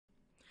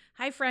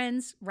Hi,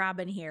 friends.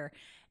 Robin here,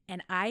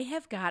 and I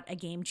have got a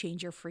game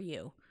changer for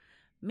you.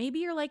 Maybe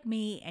you're like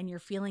me and you're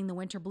feeling the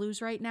winter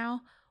blues right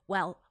now.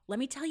 Well, let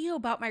me tell you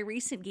about my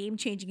recent game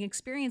changing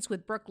experience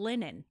with Brook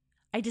Linen.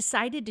 I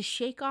decided to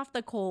shake off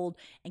the cold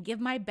and give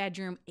my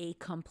bedroom a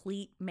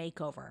complete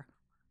makeover.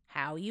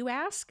 How, you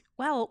ask?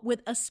 Well,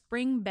 with a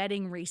spring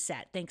bedding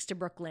reset, thanks to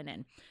Brook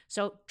Linen.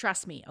 So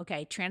trust me,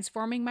 okay,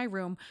 transforming my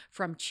room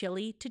from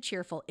chilly to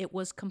cheerful, it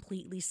was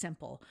completely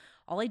simple.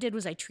 All I did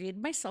was I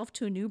treated myself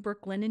to a new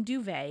Brook Linen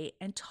duvet,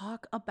 and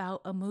talk about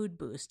a mood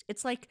boost.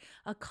 It's like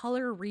a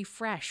color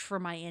refresh for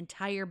my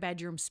entire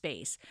bedroom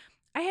space.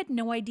 I had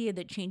no idea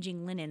that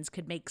changing linens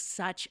could make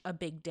such a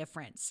big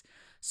difference.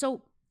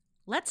 So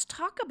let's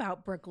talk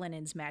about Brook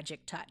Linen's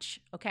magic touch,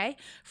 okay?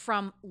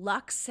 From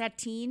luxe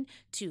sateen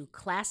to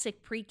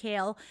classic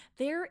percale,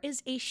 there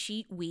is a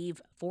sheet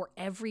weave for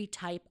every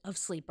type of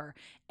sleeper.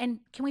 And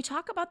can we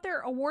talk about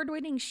their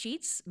award-winning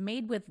sheets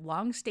made with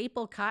long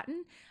staple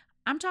cotton?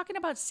 I'm talking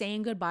about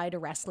saying goodbye to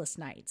restless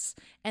nights.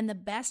 And the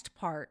best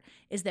part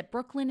is that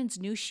Brook Linen's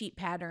new sheet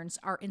patterns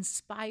are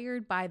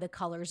inspired by the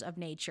colors of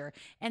nature.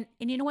 And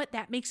you know what?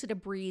 That makes it a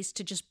breeze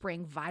to just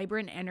bring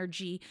vibrant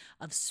energy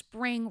of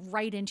spring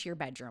right into your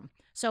bedroom.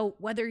 So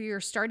whether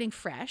you're starting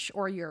fresh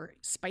or you're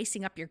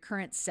spicing up your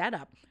current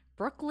setup,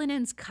 Brook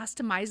Linen's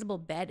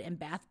customizable bed and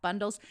bath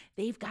bundles,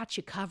 they've got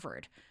you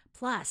covered.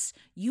 Plus,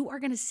 you are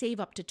going to save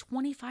up to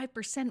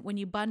 25% when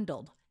you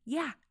bundled.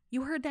 Yeah,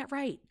 you heard that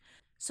right.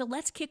 So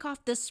let's kick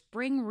off this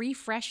spring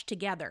refresh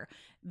together.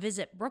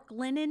 Visit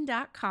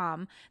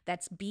brooklinen.com.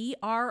 That's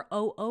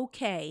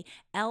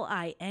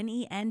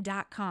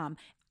BROOKLINEN.com.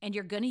 And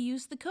you're going to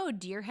use the code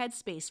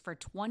DearHeadspace for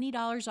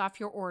 $20 off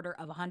your order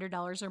of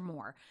 $100 or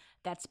more.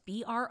 That's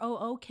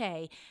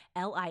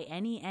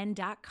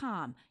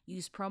BROOKLINEN.com.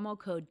 Use promo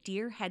code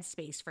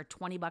DearHeadspace for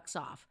 $20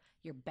 off.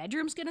 Your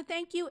bedroom's going to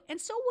thank you, and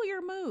so will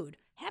your mood.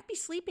 Happy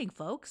sleeping,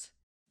 folks.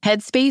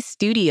 Headspace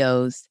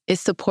Studios is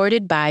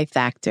supported by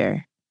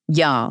Factor.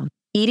 Y'all,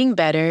 eating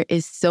better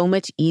is so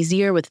much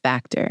easier with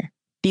Factor.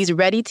 These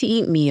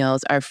ready-to-eat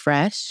meals are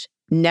fresh,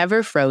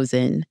 never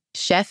frozen,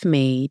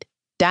 chef-made,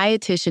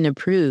 dietitian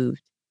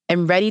approved,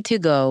 and ready to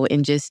go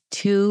in just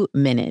 2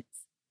 minutes.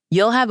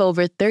 You'll have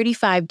over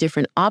 35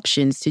 different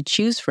options to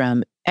choose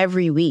from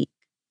every week.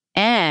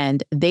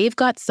 And they've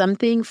got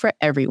something for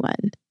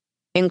everyone,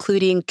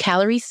 including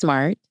Calorie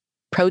Smart,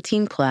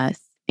 Protein Plus,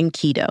 and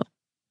Keto.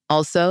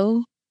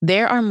 Also,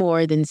 there are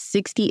more than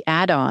 60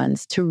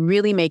 add-ons to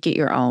really make it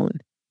your own.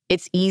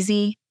 It's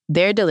easy,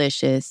 they're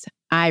delicious,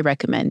 I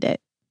recommend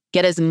it.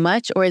 Get as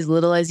much or as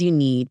little as you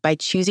need by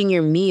choosing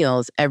your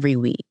meals every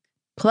week.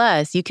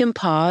 Plus, you can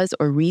pause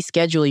or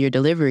reschedule your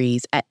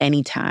deliveries at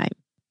any time.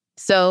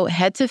 So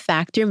head to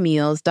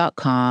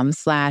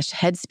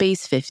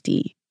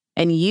factormeals.com/headspace50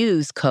 and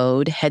use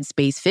code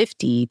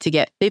headspace50 to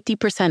get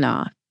 50%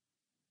 off.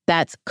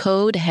 That's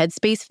code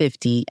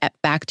headspace50 at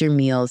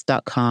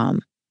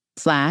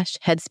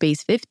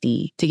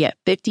factormeals.com/headspace50 to get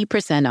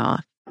 50%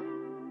 off.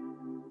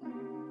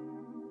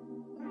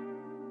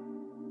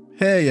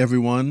 Hey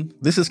everyone,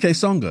 this is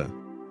Songa.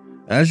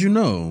 As you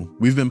know,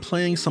 we've been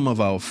playing some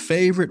of our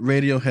favorite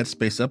Radio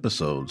Headspace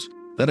episodes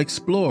that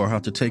explore how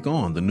to take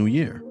on the new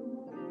year.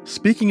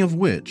 Speaking of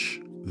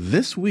which,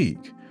 this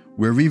week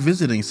we're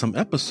revisiting some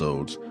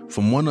episodes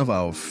from one of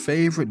our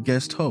favorite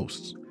guest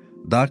hosts,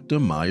 Dr.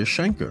 Maya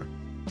Shankar.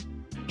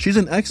 She's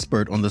an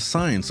expert on the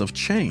science of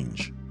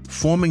change,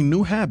 forming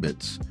new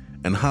habits,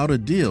 and how to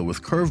deal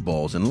with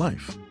curveballs in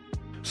life.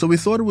 So we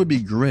thought it would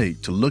be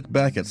great to look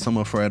back at some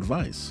of her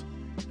advice,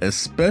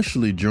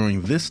 especially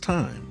during this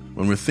time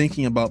when we're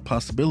thinking about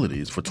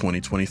possibilities for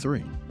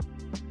 2023.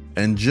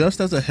 And just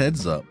as a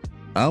heads up,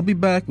 I'll be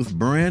back with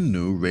brand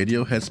new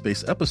Radio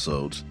Headspace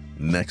episodes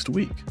next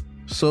week.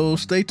 So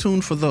stay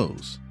tuned for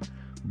those.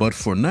 But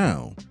for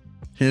now,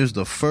 here's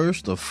the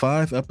first of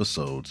 5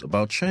 episodes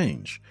about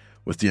change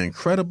with the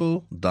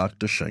incredible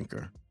Dr.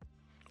 Shankar.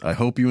 I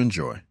hope you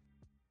enjoy.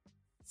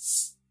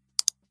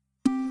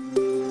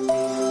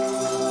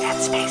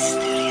 Headspace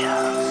Studios.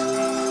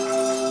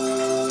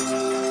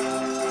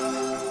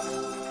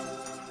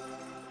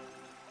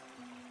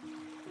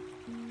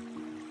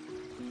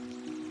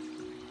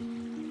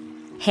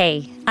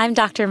 Hey, I'm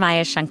Dr.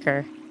 Maya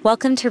Shankar.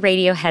 Welcome to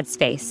Radio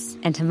Headspace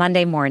and to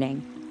Monday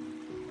Morning.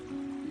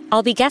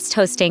 I'll be guest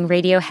hosting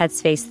Radio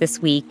Headspace this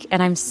week,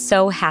 and I'm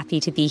so happy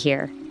to be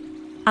here.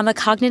 I'm a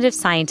cognitive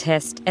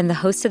scientist and the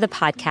host of the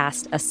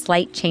podcast, A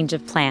Slight Change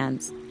of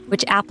Plans,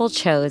 which Apple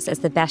chose as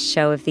the best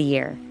show of the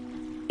year.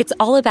 It's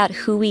all about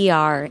who we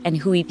are and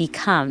who we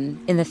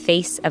become in the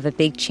face of a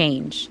big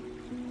change.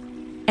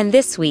 And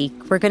this week,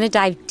 we're going to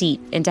dive deep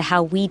into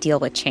how we deal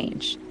with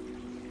change.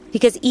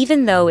 Because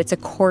even though it's a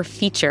core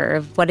feature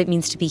of what it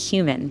means to be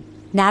human,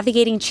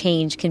 navigating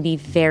change can be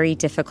very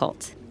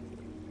difficult.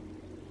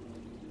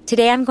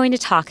 Today, I'm going to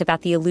talk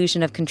about the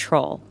illusion of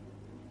control.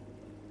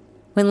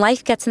 When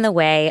life gets in the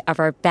way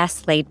of our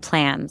best laid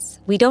plans,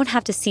 we don't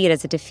have to see it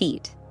as a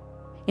defeat.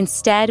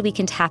 Instead, we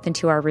can tap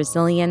into our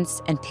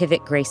resilience and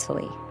pivot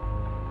gracefully.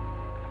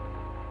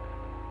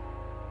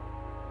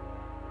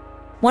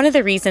 One of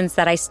the reasons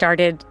that I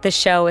started the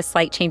show A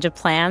Slight Change of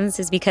Plans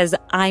is because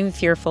I'm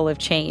fearful of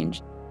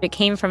change. It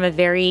came from a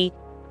very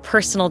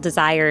personal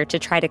desire to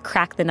try to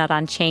crack the nut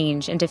on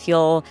change and to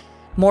feel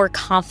more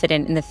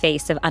confident in the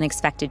face of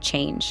unexpected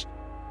change.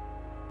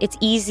 It's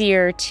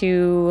easier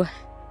to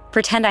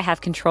pretend I have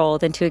control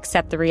than to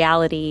accept the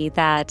reality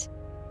that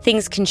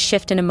things can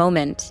shift in a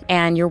moment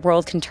and your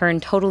world can turn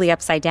totally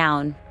upside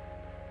down.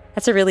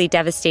 That's a really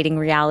devastating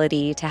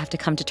reality to have to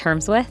come to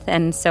terms with,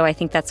 and so I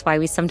think that's why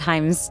we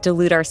sometimes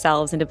delude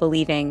ourselves into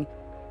believing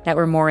that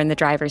we're more in the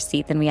driver's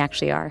seat than we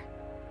actually are.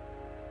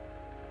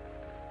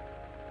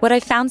 What I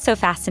found so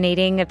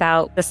fascinating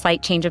about the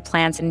Slight Change of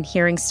Plans and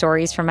hearing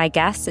stories from my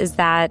guests is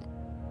that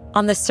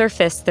on the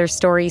surface, their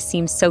stories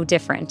seem so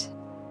different.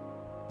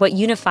 What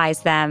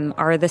unifies them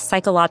are the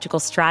psychological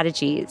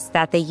strategies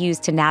that they use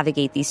to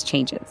navigate these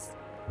changes.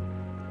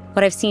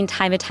 What I've seen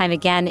time and time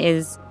again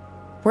is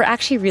we're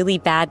actually really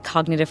bad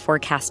cognitive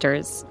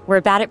forecasters.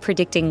 We're bad at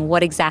predicting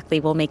what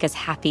exactly will make us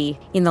happy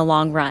in the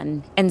long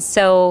run. And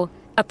so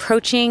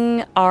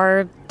approaching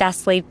our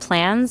best laid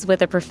plans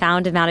with a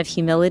profound amount of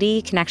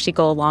humility can actually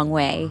go a long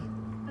way.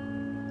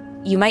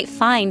 You might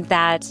find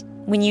that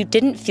when you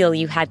didn't feel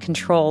you had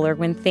control or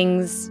when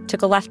things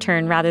took a left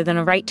turn rather than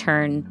a right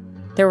turn,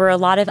 there were a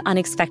lot of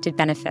unexpected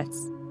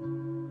benefits.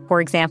 For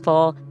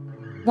example,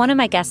 one of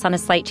my guests on A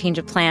Slight Change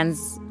of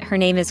Plans, her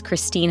name is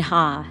Christine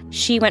Ha.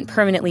 She went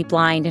permanently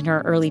blind in her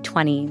early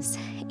 20s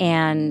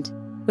and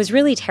was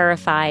really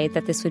terrified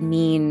that this would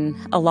mean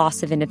a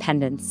loss of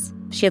independence.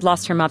 She had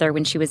lost her mother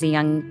when she was a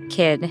young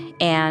kid,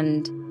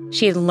 and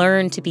she had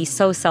learned to be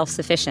so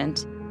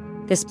self-sufficient.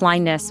 This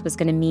blindness was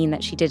going to mean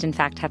that she did, in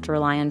fact, have to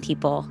rely on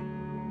people.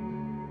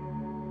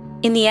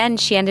 In the end,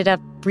 she ended up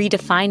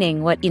redefining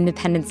what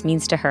independence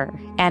means to her.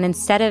 And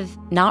instead of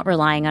not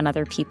relying on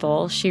other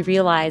people, she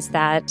realized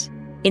that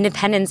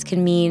independence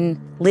can mean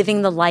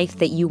living the life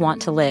that you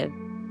want to live.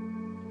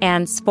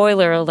 And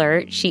spoiler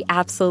alert, she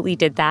absolutely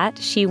did that.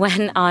 She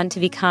went on to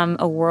become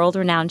a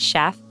world-renowned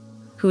chef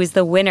who is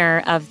the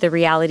winner of the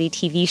reality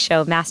TV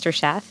show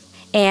MasterChef.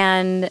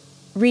 And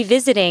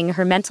revisiting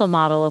her mental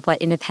model of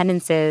what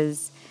independence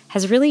is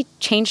has really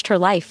changed her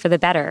life for the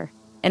better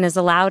and has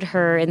allowed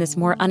her in this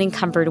more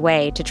unencumbered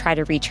way to try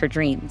to reach her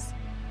dreams.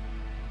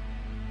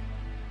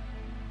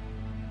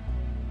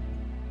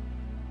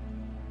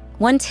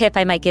 One tip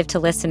I might give to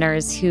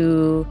listeners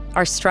who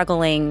are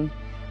struggling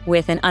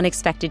with an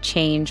unexpected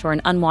change or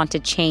an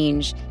unwanted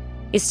change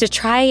is to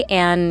try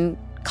and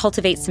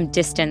cultivate some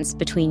distance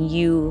between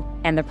you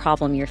and the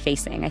problem you're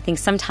facing. I think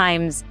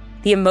sometimes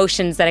the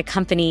emotions that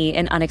accompany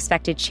an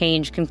unexpected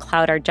change can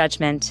cloud our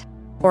judgment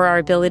or our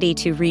ability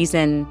to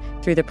reason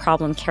through the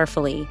problem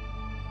carefully.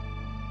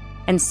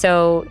 And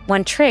so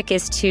one trick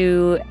is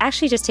to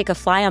actually just take a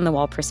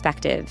fly-on-the-wall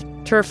perspective,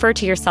 to refer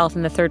to yourself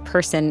in the third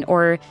person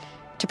or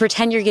to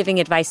pretend you're giving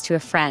advice to a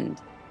friend.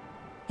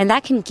 And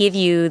that can give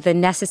you the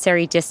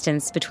necessary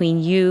distance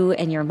between you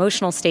and your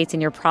emotional states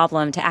and your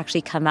problem to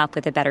actually come up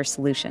with a better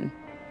solution.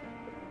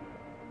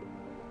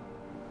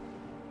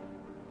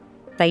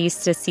 I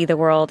used to see the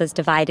world as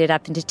divided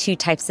up into two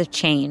types of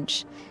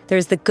change.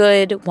 There's the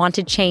good,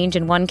 wanted change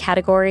in one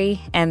category,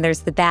 and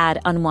there's the bad,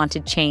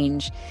 unwanted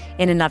change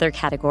in another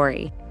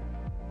category.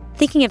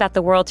 Thinking about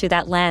the world through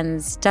that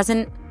lens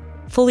doesn't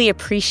fully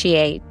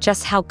appreciate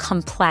just how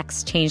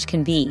complex change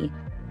can be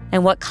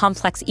and what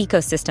complex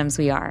ecosystems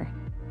we are.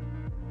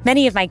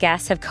 Many of my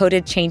guests have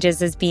coded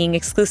changes as being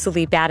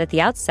exclusively bad at the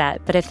outset,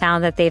 but have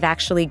found that they've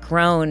actually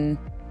grown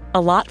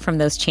a lot from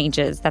those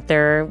changes, that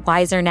they're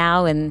wiser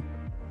now and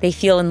they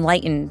feel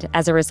enlightened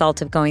as a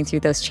result of going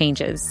through those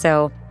changes.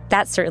 So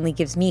that certainly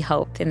gives me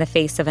hope in the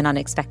face of an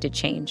unexpected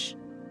change.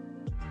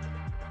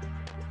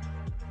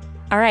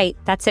 All right,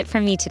 that's it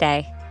from me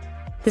today.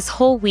 This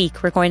whole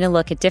week, we're going to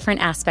look at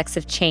different aspects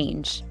of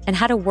change and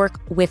how to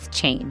work with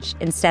change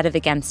instead of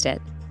against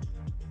it.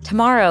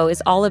 Tomorrow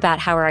is all about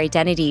how our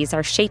identities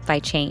are shaped by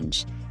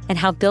change and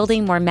how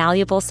building more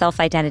malleable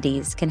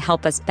self-identities can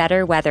help us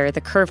better weather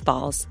the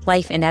curveballs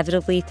life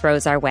inevitably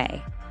throws our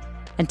way.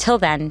 Until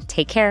then,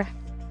 take care.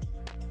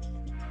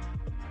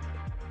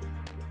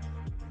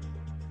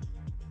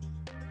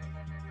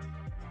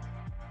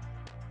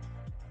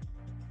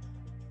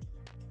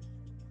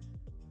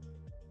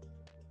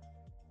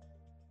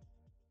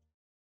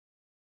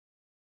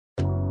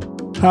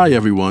 Hi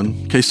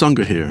everyone,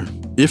 Shankar here.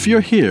 If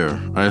you're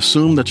here, I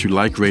assume that you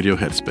like Radio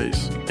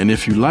Headspace. And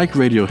if you like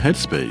Radio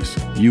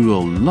Headspace, you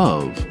will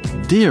love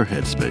Dear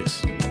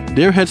Headspace.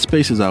 Dear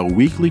Headspace is our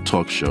weekly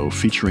talk show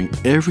featuring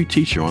every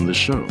teacher on the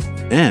show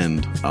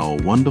and our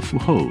wonderful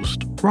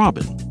host,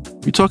 Robin.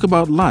 We talk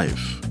about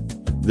life.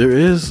 There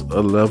is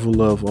a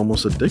level of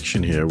almost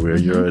addiction here where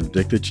you're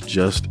addicted to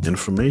just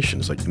information.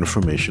 It's like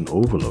information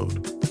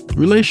overload.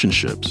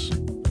 Relationships.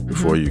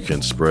 Before you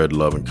can spread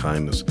love and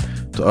kindness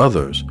to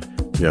others,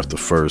 you have to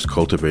first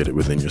cultivate it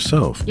within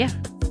yourself. Yeah.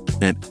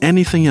 And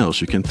anything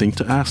else you can think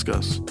to ask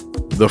us.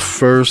 The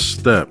first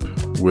step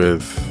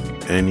with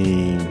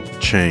any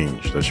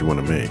change that you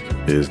want to make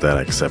is that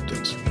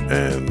acceptance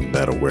and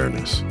that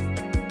awareness.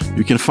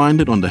 You can find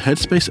it on the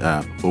Headspace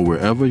app or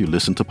wherever you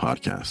listen to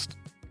podcasts.